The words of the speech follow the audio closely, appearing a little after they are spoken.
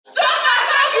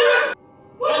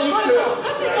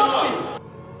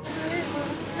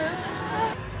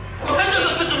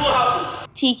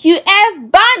TQF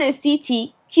bonnets,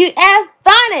 TQF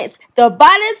bonnets, the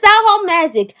bonnets that hold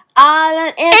magic.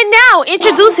 And now,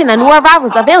 introducing a new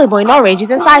arrivals available in all ranges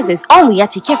and sizes, only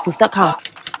at tqfbooth.com.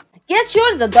 Get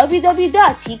yours at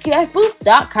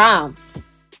www.tqfbooth.com.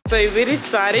 So we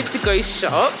decided to go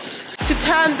shops to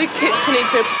turn the kitchen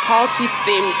into a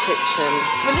party-themed kitchen.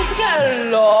 We need to get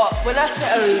a lot. When I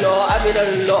say a lot, I mean a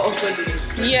lot of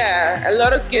goodies. Yeah, a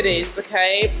lot of goodies,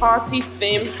 okay?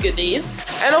 Party-themed goodies.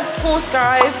 And of course,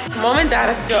 guys, Mom and Dad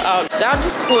are still out. Dad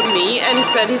just called me and he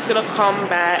said he's gonna come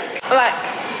back like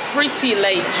pretty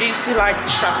late due to like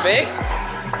traffic.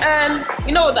 And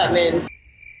you know what that means.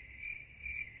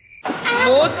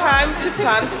 More time to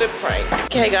plan for the prank.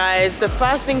 Okay guys, the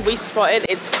first thing we spotted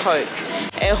is Coke.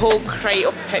 A whole crate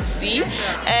of Pepsi.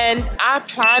 And our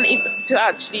plan is to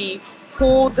actually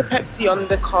pour the Pepsi on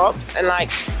the cups and like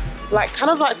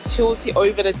kind of like tilt it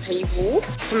over the table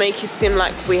to make it seem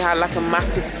like we had like a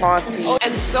massive party.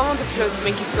 And some on the floor to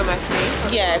make it so messy.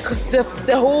 Yeah, because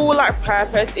the whole like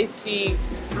purpose is to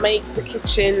make the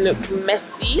kitchen look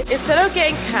messy. Instead of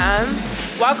getting cans,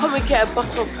 why can't we get a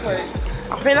bottle of Coke?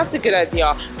 I think that's a good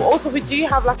idea. But also we do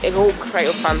have like a whole crate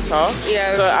of Fanta.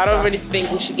 Yeah. So I don't really think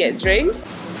we should get drinks.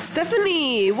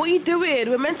 Stephanie, what are you doing?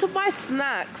 We're meant to buy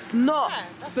snacks, not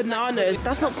bananas. Snacks.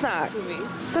 That's not snacks.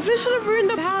 Stephanie should have ruined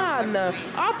the plan.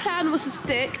 Our plan was to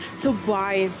stick to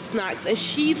buying snacks and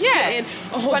she's getting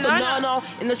a whole banana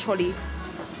in the trolley.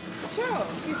 Sure,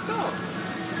 you stop.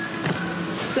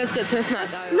 Let's get to the snack.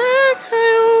 Snack.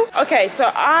 Okay,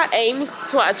 so our aim is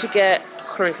to actually get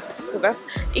crisps.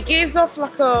 It gives off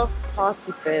like a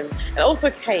party thing. And also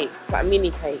cakes, like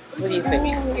mini cakes. What do you think?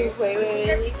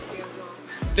 Wait.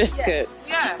 Biscuits.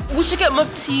 Yeah. We should get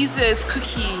Maltesers,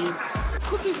 cookies.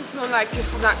 Cookies is not like a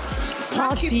snack.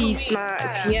 Party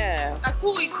snack, yeah. Like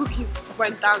who eat cookies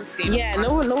when dancing? Yeah,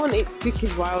 no one eats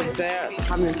cookies while they're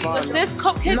having fun. Does this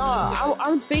cupcake? No,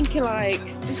 I'm thinking like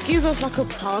this gives us like a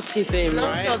party thing, no,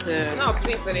 right? No, it doesn't. No,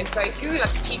 please, Vanessa. It feels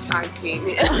like tea time thing.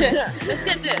 Let's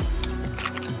get this.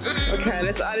 Okay,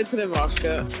 let's add it to the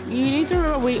basket. You need to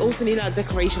remember we also need like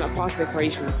decoration, like party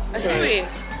decorations. Okay.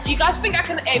 Do you guys think I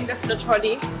can aim this in the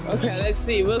trolley? Okay, let's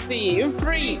see. We'll see you in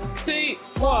 3, 2,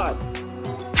 1.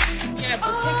 Yeah,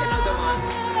 but take another one.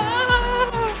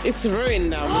 It's ruined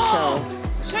now, Michelle.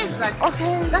 Michelle's like,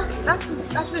 okay,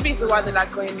 that's the reason why they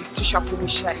like going to shop with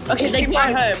Michelle. Okay, then go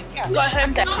home. Yeah. Go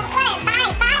home then.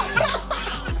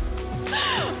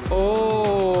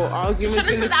 Oh, argument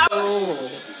in the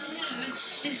store.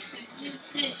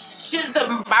 She's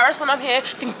embarrassed when I'm here.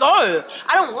 Then go.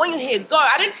 I don't want you here. Go.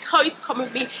 I didn't tell you to come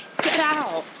with me. Get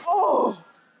out. Oh.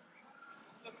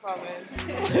 I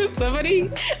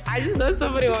just know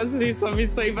somebody wants to do something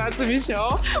so bad to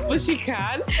Michelle, but she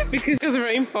can because we're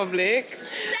in public.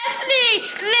 Stephanie,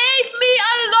 leave me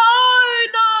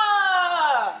alone.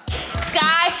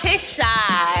 Guys, she's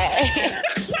shy.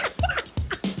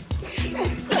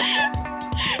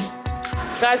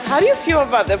 Guys, how do you feel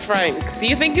about the prank? Do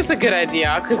you think it's a good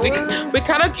idea? Because we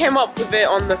kind of came up with it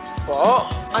on the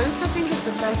spot. Honestly, I think it's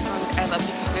the best prank ever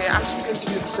because they're actually going to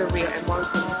look so real and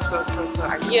Mom's going to be so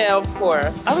angry. Yeah, of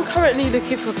course. I'm currently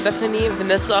looking for Stephanie and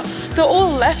Vanessa. They all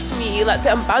left me, like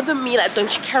they abandoned me, like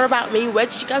don't you care about me? Where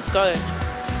did you guys go?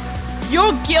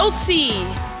 You're guilty.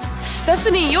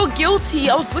 Stephanie, you're guilty.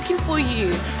 I was looking for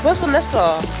you. Where's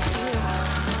Vanessa?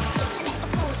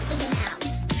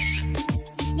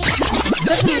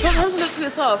 Stephanie, it's time to look for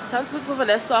yourself. It's time to look for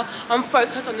Vanessa. I'm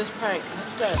focused on this prank.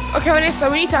 Let's go. Okay, Vanessa,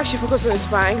 we need to actually focus on this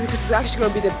prank because it's actually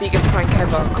going to be the biggest prank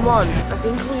ever. Come on. So I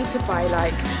think we need to buy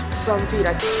like something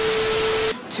like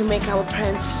to make our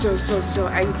parents so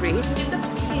angry.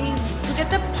 We get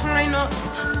the pine nuts.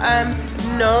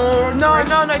 No.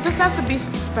 It just has to be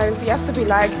expensive. It has to be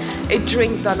like a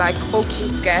drink that like all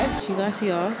kids get. You guys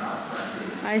see us?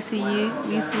 I see you.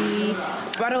 You see me.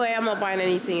 By the way, I'm not buying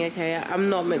anything, okay? I'm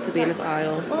not meant to be in this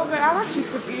aisle. Oh, but I'm actually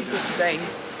so beautiful today.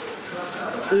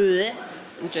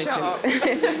 I'm joking. Shut up.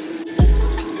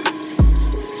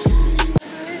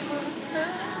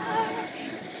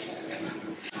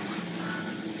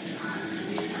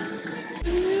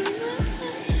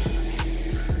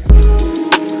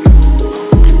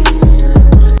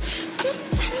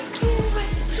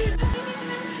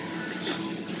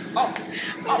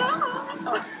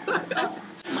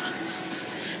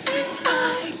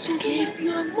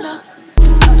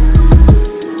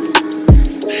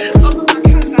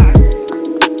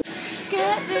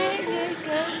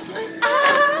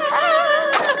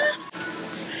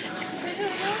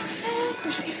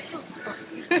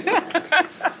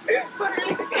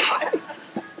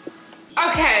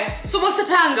 Okay, so what's the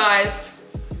plan, guys?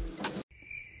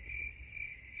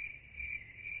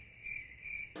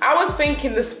 I was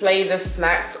thinking display the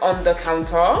snacks on the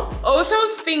counter. Also, I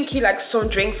was thinking like some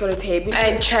drinks on the table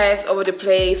and chairs over the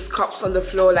place, cups on the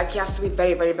floor. Like it has to be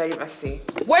very, very, very messy.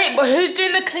 Wait, but who's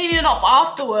doing the cleaning up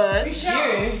afterwards?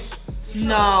 You.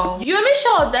 No. You and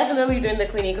Michelle are definitely doing the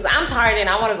cleaning because I'm tired and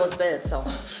I want to go to bed. So.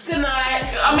 Good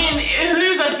night. I mean,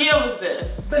 whose idea was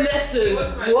this? Vanessa's.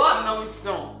 What? No, it's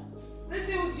not.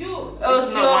 Vanessa, it was yours. It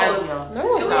was yours. No, it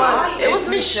was not. It was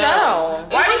Michelle.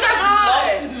 Why does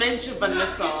that not to mention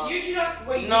Vanessa? It's usually like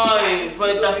wait. No,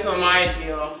 but that's not my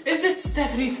idea. Is this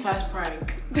Stephanie's first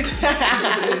prank? It's not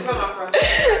my first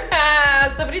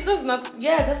prank. Somebody does not.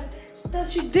 Yeah, that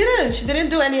she didn't. She didn't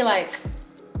do any like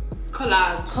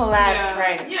Collab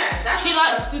pranks. Yeah, she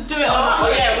likes to do it on Oh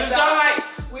her yeah, we've done like.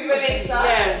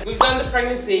 Yeah, we've done the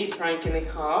pregnancy prank in the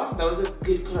car. That was a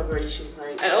good collaboration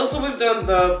prank. And also we've done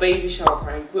the baby shower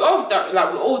prank. We all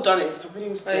done it. Stop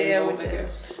putting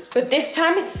But this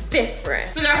time it's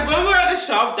different. So guys, when we were at the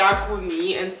shop, Dad called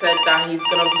me and said that he's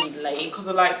gonna be late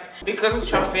because of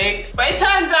traffic. But it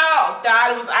turns out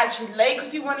Dad was actually late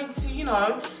because he wanted to, you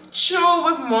know, chill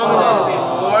with Mom a little bit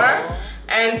more.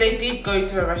 And they did go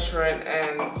to a restaurant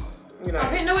and, you know. I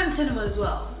think they went cinema as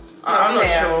well. I'm not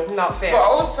sure. Not fair. But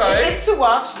also, it's to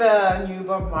watch the new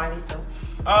Bob Marley film.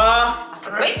 Wait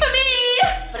for me!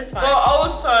 But it's fine. But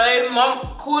also, Mom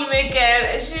called me again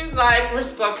and she was like, we're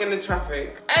stuck in the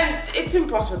traffic. And it's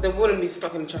impossible. They wouldn't be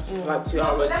stuck in the traffic for like 2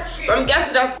 hours. But I'm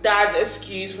guessing that's Dad's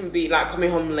excuse from being like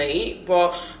coming home late.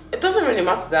 But it doesn't really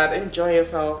matter, Dad. Enjoy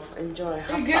yourself. Enjoy.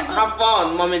 Have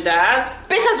fun, Mom and Dad.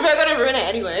 Because we're gonna ruin it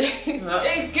anyway.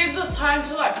 It gives us time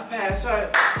to like prepare. So,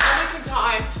 missing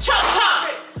time. Chop!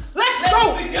 Let's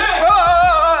go!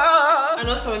 I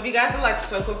know some of you guys are like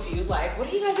so confused, like what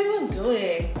are you guys even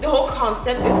doing? The whole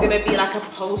concept is gonna be like a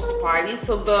post party,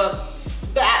 so the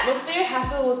atmosphere has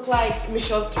to look like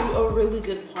Michelle threw a really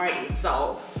good party.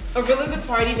 So a really good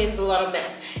party means a lot of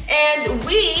mess. And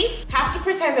we have to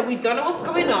pretend that we don't know what's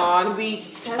going on. We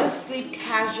just kind of sleep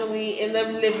casually in the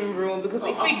living room because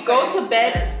if we go to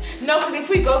bed, because if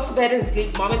we go to bed and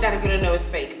sleep, Mom and Dad are gonna know it's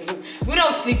fake because we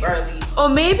don't sleep early. Or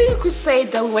maybe we could say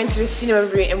that we went to the cinema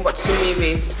room and watched some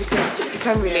movies because you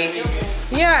can't really.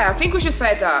 Yeah, I think we should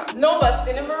say that. No, but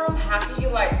cinema room happy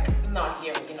like not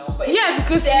here, you know. But yeah,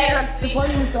 because the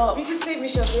volume is up. You can say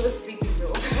Michelle, we were sleeping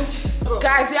pills.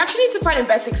 Guys, we actually need to find a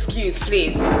better excuse,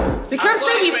 please. We can't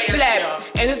say we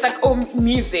slept and it's like, oh,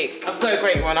 music. I've got a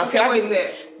great one. I feel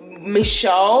like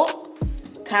Michelle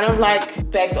kind of like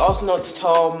begged us not to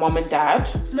tell Mom and Dad.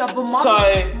 No, but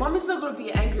Mom is not gonna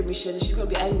be angry with Michelle. She's gonna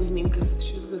be angry with me because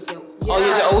she's gonna say, oh,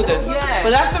 you're the oldest. Yeah.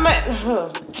 But that's the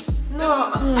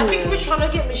No, I think we're trying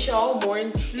to get Michelle more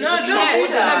in trouble. No, don't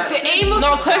do that. Like, the aim of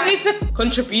because it's a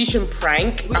contribution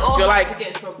prank. I feel like,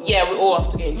 yeah, we all have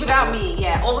to get in trouble. Without me,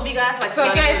 yeah. All of you guys, like, so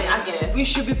I guess I get it. We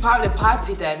should be part of the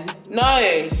party then.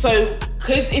 No, so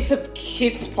because it's a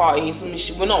kids party, so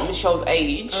we're not Michelle's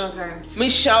age. Okay.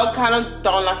 Michelle kind of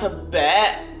done like a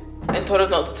bet and told us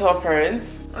not to tell our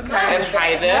parents. Okay. And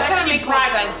hide it. That actually makes more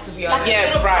sense, to be honest.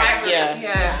 Yeah, right.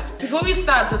 Yeah. Before we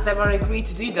start, does everyone agree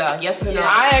to do that? Yes or no?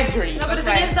 I agree. No, but the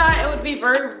thing is that it would be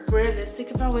very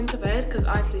realistic if I went to bed because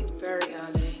I sleep very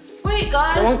early. Wait,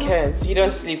 guys. No one cares. You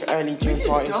don't sleep early during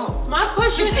parties. My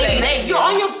question is, you're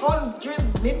on your phone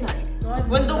during midnight.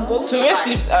 When the wolf Surya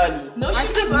sleeps early. No,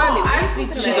 she does not. I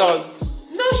sleep She does.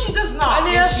 No, she does not.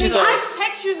 She does. I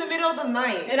text you in the middle of the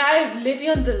night. and I live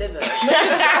you undelivered.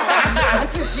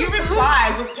 Because you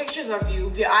reply with pictures of you,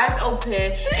 with your eyes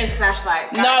open and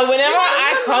flashlight. No, whenever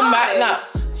I come back, no,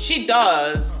 she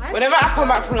does. Whenever I come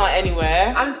back from like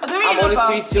anywhere, I'm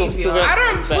honestly still Surya. I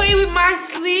don't play with my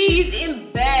sleep. She's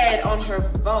in bed on her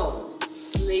phone.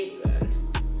 Sleeping.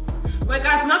 Wait,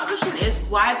 guys, my question is,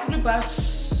 why did we buy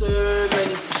so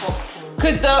many popcorn?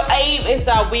 Because the aim is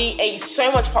that we ate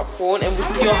so much popcorn and we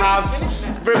still have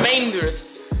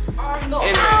remainders.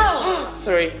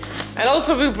 Sorry. And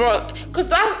also we brought, because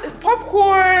that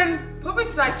popcorn,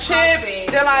 Popcorn's like chips, party.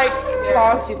 they're like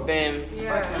party thing.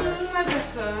 Yeah. I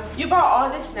guess so. You bought all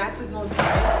the snacks with no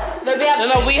drinks?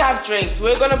 No, we have drinks.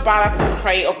 We're gonna buy like a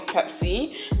crate of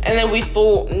Pepsi, and then we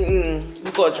thought,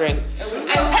 we got drinks.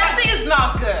 And Pepsi is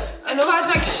not good. And also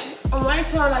like, I wanted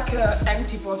to have like an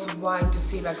empty bottle of wine to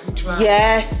see like who drank.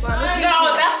 Yes. No,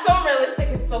 that's so realistic.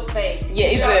 It's so fake. Yeah,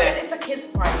 is it? It's a kid's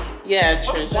party. Yeah,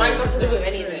 true. Wine's got to do with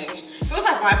anything. It was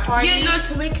like my party. Yeah, no,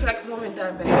 to make it like Mom and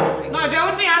Dad angry. No, they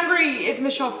would be angry if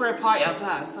Michelle threw a party of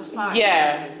hers. That's like.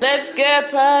 Yeah. Let's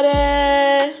get party.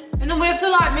 And then we have to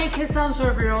like make it sound so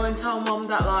real and tell Mom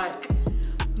that like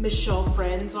Michelle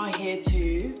friends are here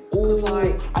too. Ooh,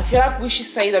 like, I feel like we should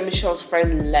say that Michelle's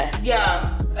friend left.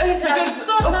 yeah. Because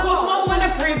of course Mom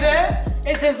wouldn't approve it.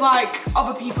 if there's like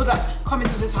other people that come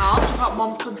into this house without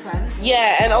mom's consent.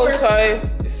 Yeah, and also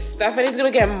Stephanie's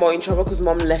gonna get more in trouble because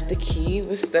mom left the key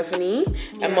with Stephanie,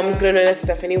 and mom's gonna know that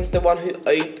Stephanie was the one who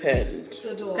opened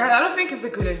The door. Guys, I don't think it's a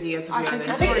good idea to be honest.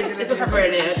 I think It's a perfect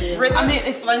idea. I mean, It's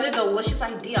a splendid, delicious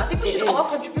idea. I think we should all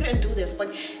contribute and do this. Like,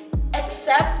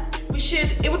 except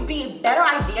it would be a better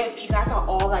idea if you guys are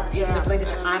all like stipulated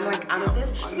and I'm like out of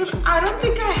this. Because I don't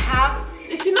think I have.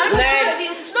 If you're not No,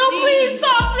 please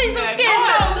stop, please. I'm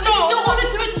scared. No. You don't want to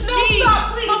do it, just leave.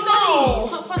 Stop, please, It's not funny.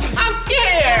 It's not funny. I'm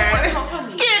scared. It's not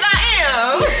funny. Scared I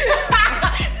am.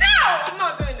 No, I'm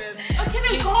not doing this. Okay,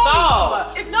 then go.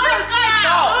 stop. No, guys,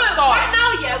 Stop. right now,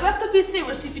 yeah, we have to be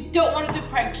serious. If you don't want to do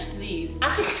prank, just leave.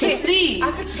 Just leave.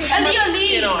 I could pick Aaliyah,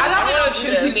 leave. on. I I'm don't gonna want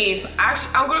choose to to leave.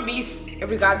 Actually, I'm gonna be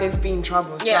regardless be in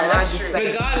trouble. So Yeah, that's I just true.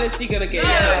 say- Regardless, you're gonna get.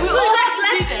 Yeah, So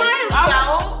let's try as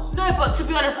well. No, but to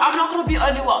be honest, I'm not gonna be the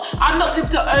only one. I'm not gonna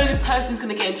be the only person who's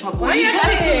gonna get in trouble. Why are you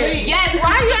acting? Yeah,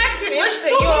 Why are you acting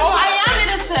innocent? I am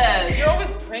innocent. You're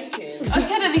always pranking.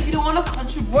 Okay, then if you don't want to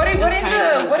contribute, What is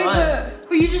the?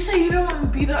 But you just say you don't want to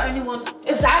be the only one.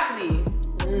 exactly?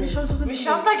 Michelle's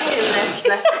like getting less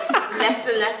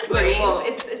and less brave.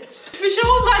 It's. Michelle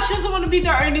was like she doesn't want to be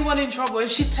the only one in trouble, and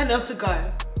she's telling us to go.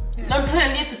 No, I'm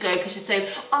telling you to go because she's saying,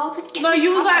 "Oh, to get." No,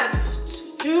 you was like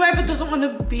whoever doesn't want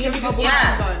to be in trouble.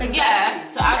 Yeah. Go. Yeah.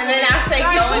 So I And then I say,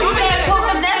 Guys, no, you no, get no,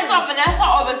 Vanessa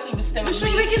obviously was staying with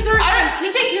Michelle, me. listen to yourself.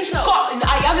 Listen to yourself. I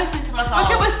am listening to myself.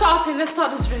 Okay, we're starting. Let's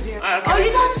start this video. Okay. Oh,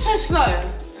 you guys are so slow.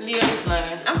 Leo's slow.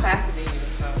 I'm faster than you,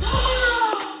 so.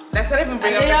 Let's not even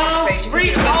bring up the Leo, conversation.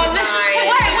 breathe. Oh, let's just Wait,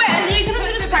 are you gonna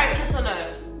do this prank, yes or no? I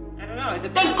don't know.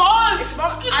 Then go!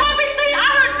 You can't be saying I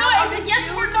don't know. It's a yes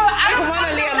or no. I don't Come on,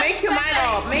 know. Aaliyah, make your mind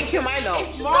up. Make your mind up.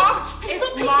 If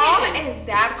mom and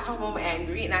dad come home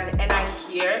angry and I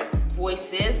hear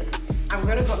voices, I'm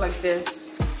gonna go like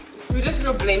this. We're just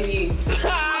gonna blame you.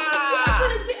 I'm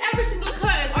gonna see every single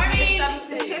curtain.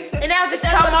 And I'll just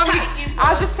tell mom.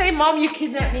 I'll just say, Mom, you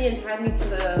kidnapped me and tied me to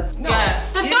the. No. Yeah.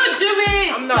 Then don't do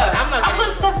it. I'm not I've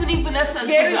got Stephanie, Vanessa, and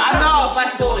Sylvia. I don't know by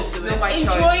force. No, by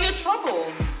enjoy your trouble.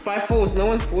 By force, no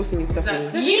one's forcing you, Stephanie.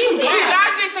 You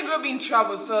Regardless, I'm gonna be in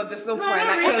trouble, so there's no point.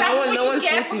 But that's what no you one's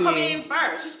get for forcing coming you. in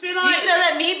first. Be You like- should have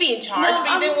let me be in charge, but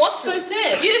you didn't want to. So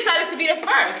sis. You decided to be the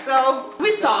first, so. We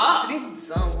start.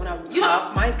 When I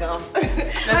pop my gum.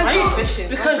 Let's Why are you go. fishing?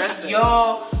 So Because aggressive.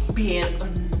 you're being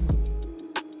annoying.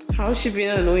 How is she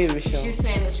being annoying, Michelle? She's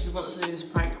saying that she wants to do this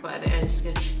prank, but at the end she's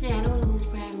going, yeah, I don't want to do this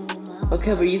prank, mama.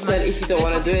 Okay, but you said if you don't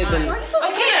want to do it, then. Why are you so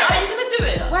Okay, scared? are you gonna do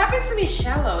it? What happened to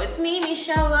Michelle? It's me,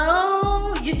 Michelle.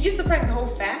 You used to prank the whole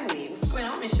family. What's going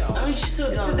on, Michelle? I mean, she's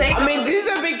still dumb. Today. I mean, this is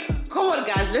a big. Come on,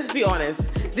 guys, let's be honest.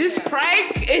 This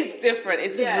prank is different.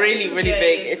 It's really, really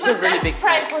big. It's a really big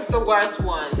prank prank. was the worst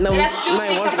one. No, and I it's still my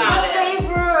think worst about My it.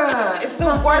 favorite. It's the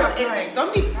worst.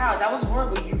 Don't be proud. That was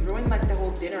horrible. You ruined like the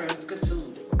whole dinner. It was good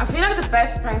food. I feel like the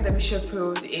best prank that Michelle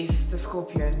pulled is the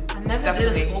scorpion. I never did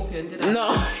a scorpion, did I?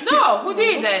 No. No, who did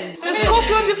it then? The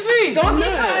scorpion, the food. Don't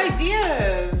give No. her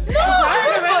ideas.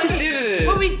 She did it.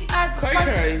 But we had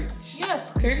Coco.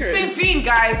 yes. Same thing,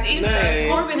 guys. It's No.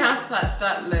 scorpion has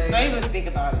that low. Don't even think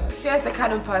about it. See, as the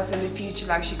kind of person in the future,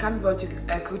 like she can't be able to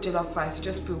cook jollof rice, you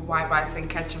just put white rice and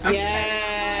ketchup. She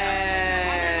Yeah.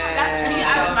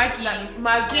 adds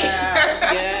Maggie.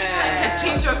 Yeah.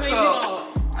 Change your salt.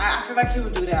 I feel like he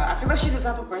would do that. I feel like she's the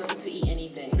type of person to eat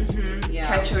anything. Yeah.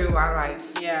 Ketchup and white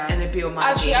rice. Yeah. And a bit of Maggi.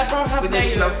 Actually, I'd rather have with the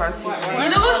mayo. jollof rice seasoning. You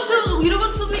know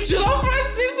what Sylvia? Jollof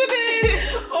rice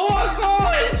seasoning! Oh my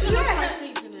god!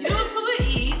 You know what Sylvia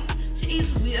eats? She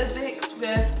eats Weetabix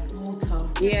with water.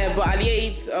 Yeah, but Aaliyah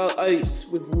eats oats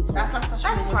with water. That's not such a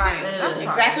That's good fine. thing. That's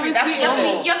Exactly. fine. That's You have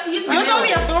normal. to use You're the only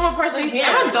milk. abnormal person here.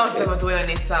 Everyone does them the way on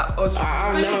this oats.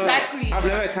 I've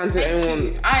never encountered anyone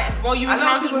You I love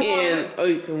encountered me. eating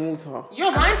oats and water.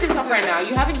 You're lying to yourself right now.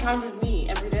 You have encountered me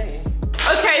every day.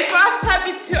 Okay, first step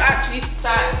is to actually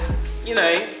start,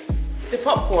 the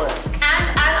popcorn.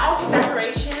 And also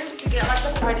decorations to get like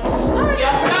the party started.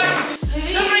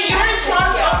 You're in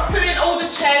charge of putting all the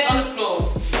chairs on the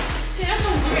floor. Yeah, that's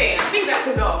not great. I think that's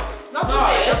enough. That's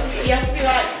okay. It has to be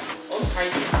like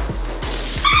untidy.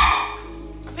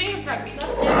 I think it's like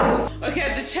that's good. Okay,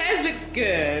 the chairs looks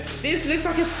good. This looks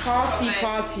like a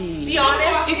party. Be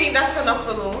honest, do you think that's enough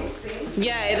balloons?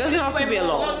 Yeah, it doesn't have to be a No,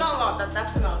 lot. not a lot.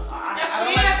 That's enough. Yes,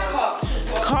 we have cups as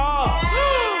well. Carp.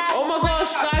 Oh my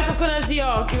gosh, guys, I've got an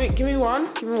idea. Give me one.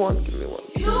 You know what you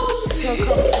should do?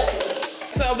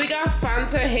 So we got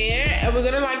Fanta here, and we're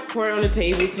gonna like pour it on the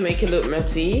table to make it look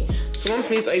messy. Someone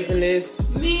please open this.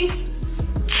 Me.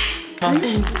 Pour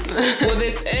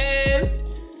this in.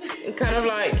 And kind of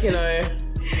like,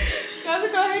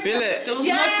 Spill it. There was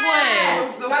Yeah, no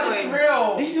point. that looks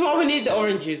real. This is why we need the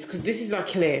oranges, because this is not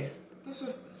clear. This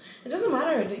was. It doesn't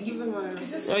matter. It doesn't matter.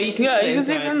 Oh, you can Yeah, you can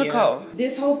see it from the coat.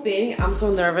 This whole thing, I'm so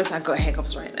nervous. I got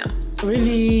hiccups right now.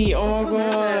 Really? Oh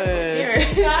my god.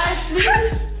 Guys,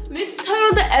 we need to turn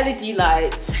on the LED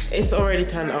lights. It's already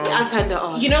turned on. I turned it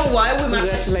on. You know why? We might.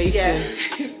 Congratulations.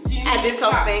 I did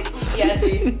something. Yeah, I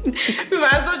did. We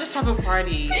might as well just have a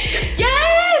party.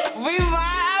 Yes! We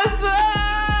might as well.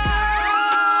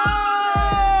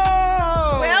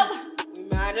 Well, we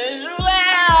might as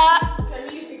well. The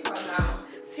music right now.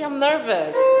 See, I'm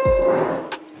nervous.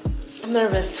 I'm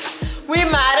nervous. We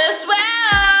might as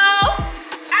well.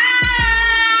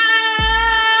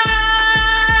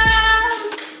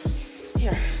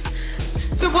 Here.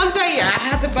 So one day, yeah, I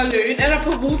had the balloon and I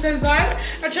put water inside.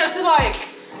 I tried to like,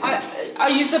 I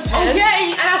used the pen. Oh yeah,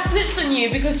 and I snitched on you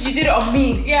because you did it on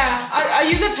me. Yeah, I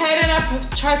used a pen and I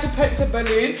tried to poke the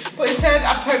balloon, but instead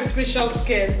I poked Michelle's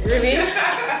skin. Really?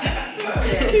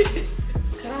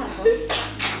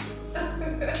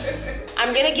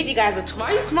 I'm gonna give you guys a tour.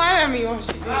 Why are you smiling at me?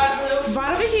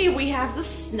 Right over here we have the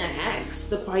snacks,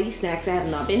 the party snacks that have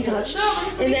not been touched.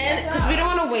 And then, because we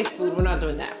don't want to waste food, we're not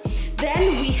doing that.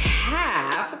 Then we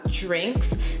have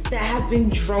drinks that has been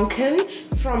drunken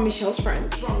from Michelle's friend.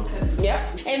 Drunken.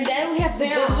 Yep. And then we have the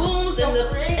balloons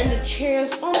and the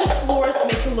chairs on the floor to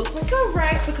make it look like a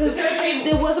wreck because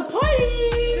there was a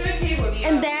party.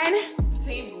 And then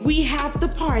we have the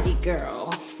party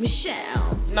girl,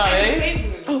 Michelle. No.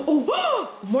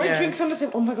 Oh, more drinks on the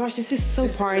table. Oh my gosh, this is so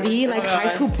party, like high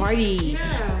school party.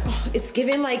 Yeah. Oh, it's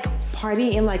giving like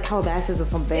party in like Calabasas or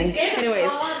something.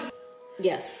 Anyways,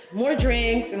 yes, more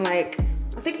drinks and like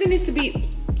I think there needs to be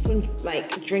some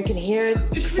like drinking here.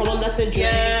 Someone left a drink.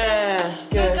 Yeah.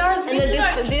 Yeah, guys, And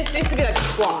then this needs to be like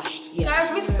squashed. Yeah. guys,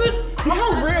 we need to put. Look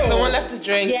how real. Someone left a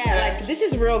drink. Yeah, like this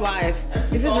is real life.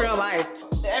 This is real life.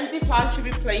 The empty plant should be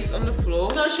placed on the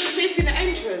floor. No, she was facing the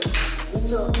entrance.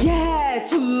 So. Yeah,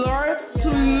 to lure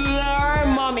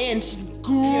mom in, to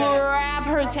grab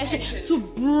her attention, to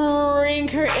bring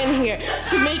her in here,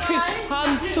 to make her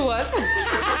come to us.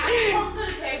 Come to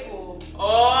the table.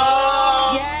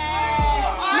 Oh.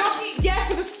 Yeah, yeah,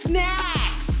 for the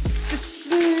snacks. The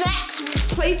snacks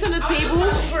placed on the table.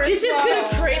 This is gonna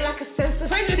create like a sense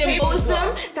of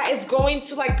symbolism that is going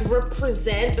to like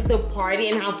represent the party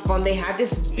and how fun they had.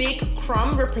 This big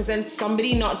crumb represents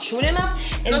somebody not chewing enough,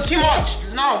 and Not too much.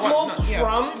 No, small what? No,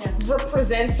 crumb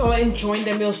represents someone enjoying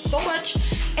their meal so much,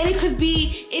 and it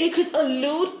could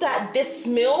allude that this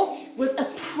meal was a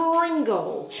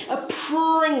Pringle. A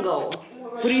Pringle.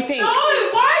 What do you think? No,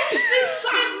 why is this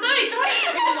so nice?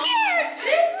 I'm scared.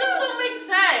 This does not make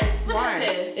sense. Look at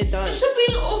this. It does. It should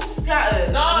be all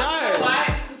scattered. No. Why?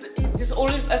 Because there's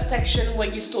always a section where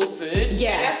you store food.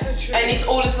 Yeah. That's so true. And it's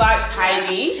always like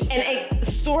tidy. And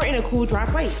store in a cool, dry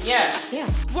place. Yeah. Yeah.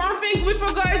 One thing we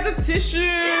forgot is the tissue.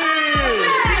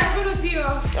 Yeah, I've got a deal.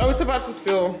 Oh, it's about to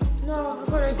spill. No, I've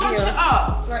got a Scratch deal. it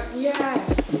up. Like, yeah.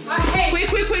 I hate.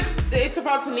 Quick. It's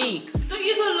about to leak. Don't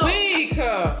use a lot. Quick.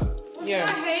 What Yeah. I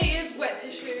hate is wet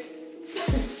tissue.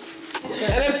 And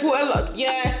then put a lot.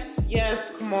 Yes.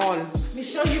 Come on.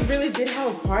 Michelle, you really did have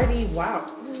a party. Wow.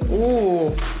 Ooh.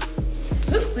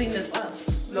 Let's clean this up.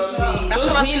 Not me.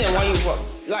 Don't clean it while you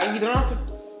like. You don't have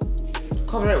to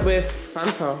cover it with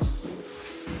Fanta.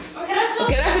 Okay, that's not.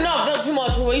 Okay, that's enough. Not too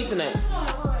much. We're wasting it.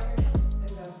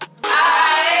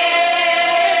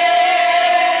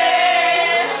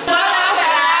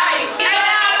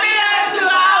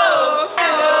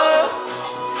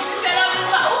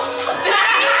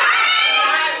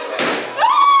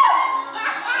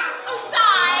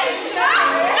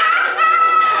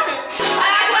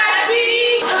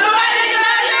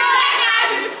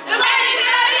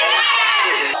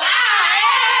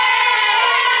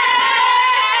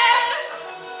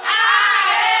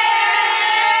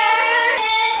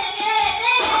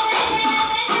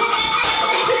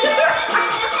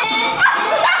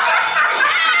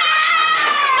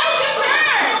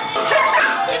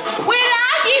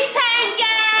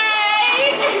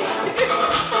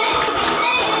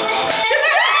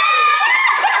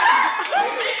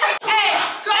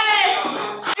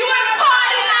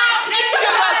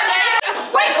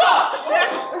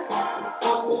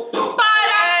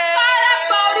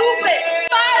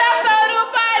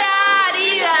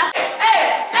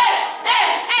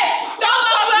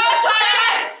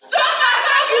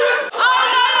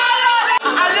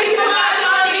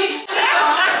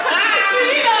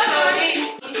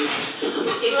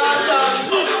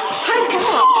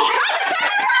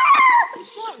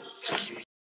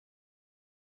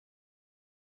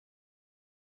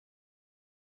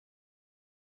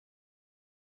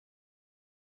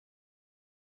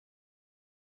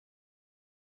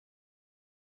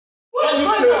 you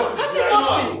said. No,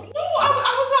 I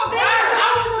was not there.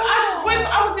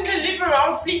 I was in the living room. I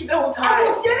was sleeping the whole time. I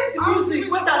was hearing the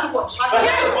music when Daddy was trying.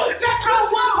 Yes, that's how it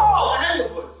went. I heard your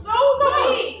voice. No, not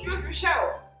me. It was Michelle.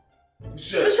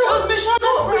 Michelle. Michelle was Michelle.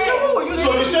 No, Michelle. What were you doing?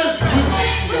 So Michelle's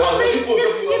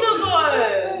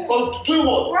doing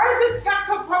what? Why is this stacked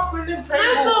up popcorn and bread?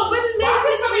 No, when is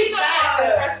something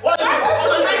sad? Why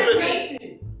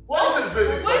is it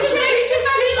crazy? Where did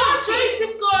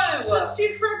Joseph go? Should she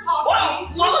for a party?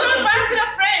 She's inviting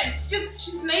her friends.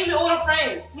 She's naming all her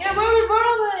friends. Yeah, where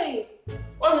are they?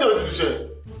 What do you know, Michelle?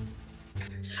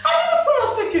 I didn't put us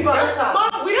speaking Vanessa.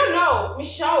 Mom, we don't know.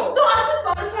 Michelle. No, I said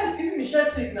Vanessa is giving Michelle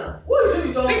signal. What are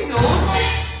you doing? Signal?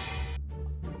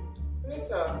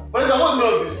 Vanessa, what do you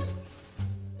know of this?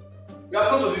 You have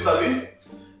told to this, Abby?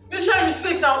 Michelle, you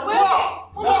speak now. Wait.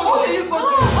 What are you going to do? What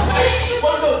do you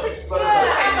know of this, Vanessa? I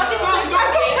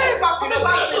don't care about coming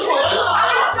back to you. I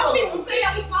don't mean to say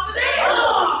that he's not there.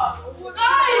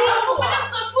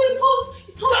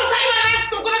 stop saying my name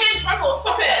because I'm gonna get in trouble.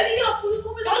 Stop it.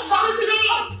 Don't talk to me.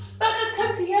 Back at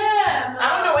 10 p.m. I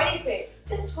don't know anything.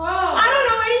 It's wrong. I don't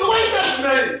know anything. Why are you guys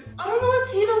married? I don't know what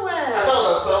Tina I wears. don't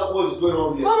understand what is going on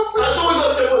here. Mom, Can someone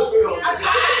just say what is going on? I can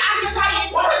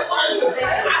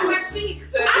speak.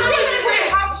 Actually, it's a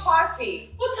house party.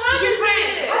 What time is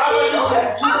it?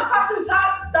 House party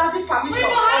without Daddy permission.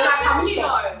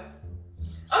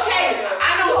 Okay,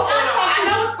 I know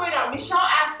what's going on. Michelle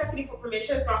asked Stephanie for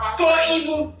permission for house. Don't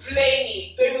even blame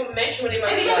me. Don't even mention my name.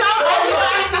 Michelle said you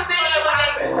asked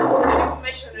Don't even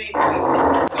mention my name, please.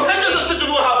 You can't just explain to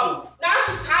me what happened. Now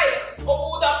she's tired because of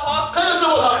all that party. Can you say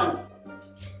what happened?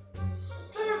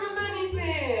 I don't remember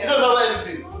anything. You don't remember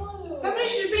anything. Stephanie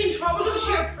should be in trouble because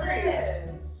she has friends.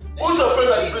 Who's your friend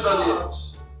that you bring down here?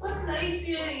 What's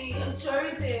Lacey and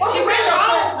Josie? She went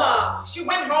home, Ma. She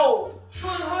went home.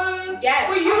 Going home? Yes.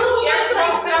 But you also Yes,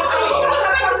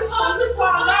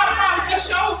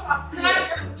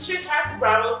 Michelle. she tried to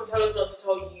brand us and tell us not to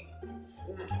tell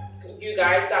you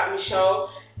guys that Michelle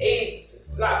is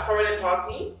like a foreign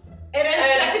party. And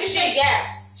then Stephanie said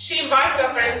yes. She invited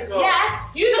her friends as well.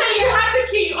 Yes. You said you had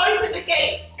the key, you opened the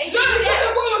gate. And You said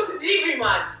yes. What was the delivery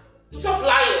man? Stop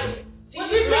lying. See, What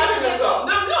she's did you laughing do? as well.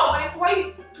 No, but it's why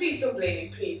you. Please don't blame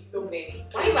me. Please don't blame me.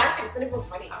 Why are you laughing? It's not even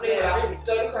funny. I'm not even laughing.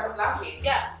 Don't look like I'm laughing.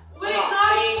 Yeah. Wait, Come on, no,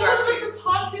 being I thought it graphics. was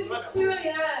party until 2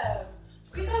 a.m.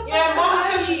 Yeah, Mom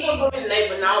said she's not going late,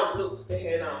 but now look, they're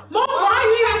here now. Mom, why are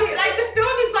you here? Like, the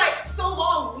film is like so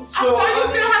long. I thought you was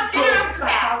gonna have dinner after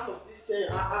that. Out of this thing,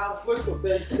 I'm going to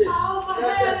bed. Stay. Oh, my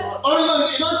head. Oh, no,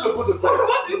 you don't have to go to bed.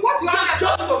 Okay, what do you have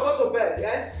just to go to bed,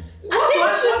 yeah?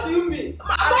 What do you mean?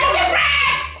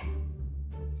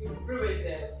 You ruined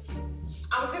it.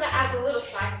 I was gonna add a little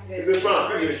spice to this. It's a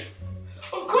plan, please.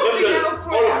 Of course we Listen, have a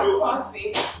all of house you.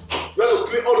 party. You have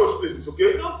to clean all those places,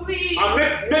 okay? No, please. And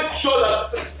make sure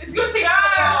that. It's gonna take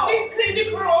time. Please clean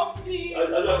it for us, please.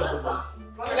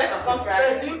 Let's stop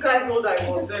Do you guys know that it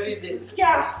was very late?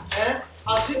 Yeah.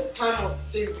 At this time of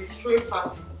the day, we train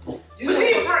party. Do you know We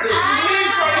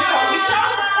what's shout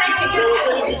to prank again.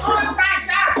 It's not a prank,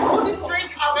 Dad. All this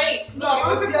drink is fake. No, It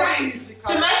was a prank.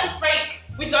 The mess is fake.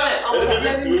 We done it.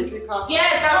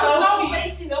 Yeah, that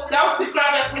was to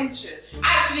grab attention.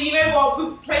 Actually, you know what? We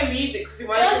play music because we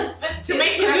wanted to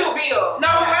make it real. No,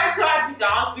 we wanted to actually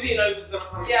dance. We didn't know it was gonna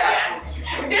come. Yeah.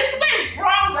 This went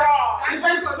wrong. It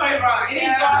went so wrong. It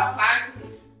is God's plan because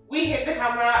we hit the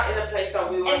camera in a place that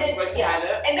we weren't supposed to hide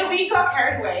it. And then we got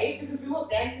carried away because we were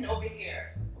dancing over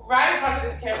here, right in front of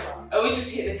this camera. And we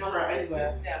just hit the camera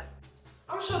anywhere. Yeah.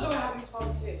 I'm sure they were having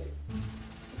fun too.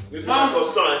 This is my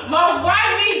concern. Mom, why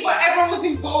me? But everyone was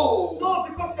involved. No,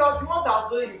 because you're the one that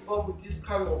was involved with this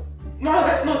kind of. No,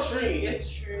 that's not true. It's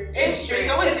true. It's true. It's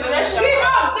always It's been a show. really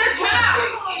Mom, they're true.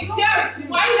 Yes.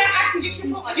 Why are you guys acting guilty?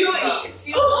 Who's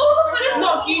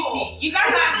not guilty? You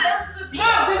guys are.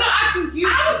 Mom, they're not acting guilty. I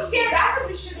was scared. I said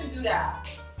we shouldn't do that.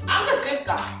 I'm the good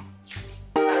guy. So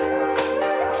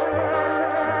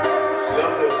you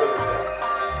have to accept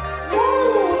that. No,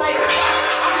 like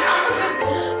I'm the good guy.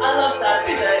 I love that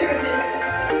today.